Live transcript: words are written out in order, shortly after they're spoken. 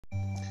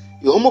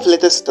your home of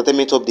latest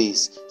entertainment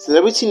updates,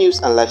 celebrity news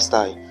and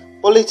lifestyle,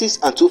 politics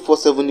and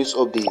 247 news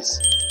updates.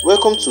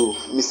 Welcome to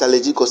Mr.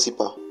 Legit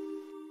Gossiper.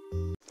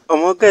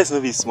 Guys,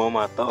 no be small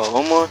matter.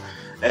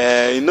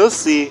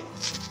 See,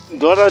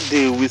 the other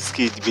day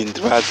Wizkid been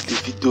dragged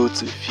Davido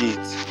to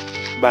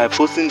feet by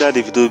posting that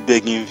Davido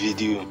begging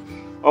video.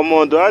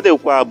 The other day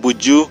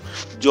Abuju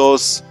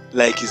just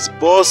like his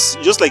boss,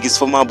 just like his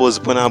former boss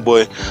Burna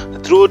Boy,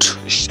 through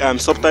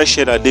subtle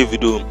shade at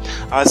Davido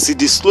as he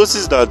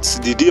discloses that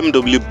the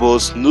DMW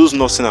boss knows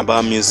nothing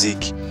about music.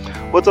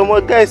 But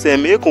guys,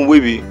 Mayorkun wey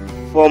be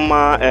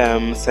former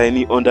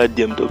signee under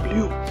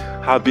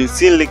DMW have been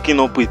seen linking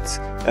up with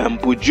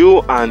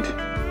Buju and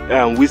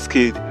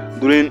Wizkid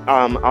during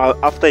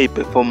after a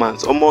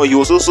performance. He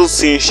was also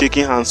seen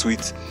shaking hands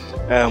with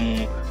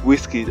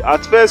Wizkid.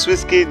 At first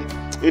Wizkid,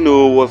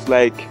 was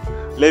like,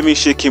 let me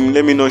shake him,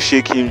 let me not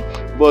shake him.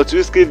 But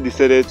Wizkid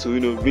decided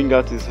to, bring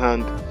out his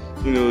hand,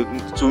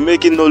 to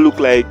make it not look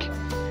like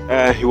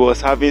he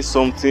was having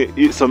some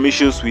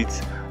issues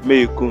with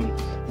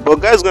Mayorkun. But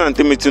guys, go and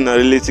tell me what you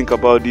really think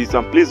about this,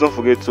 and please don't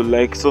forget to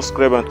like,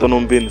 subscribe, and turn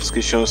on bell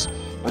notifications.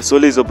 As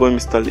always, your boy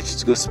Mr.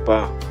 Legit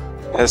Gossiper.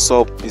 Heads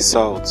up, peace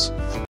out.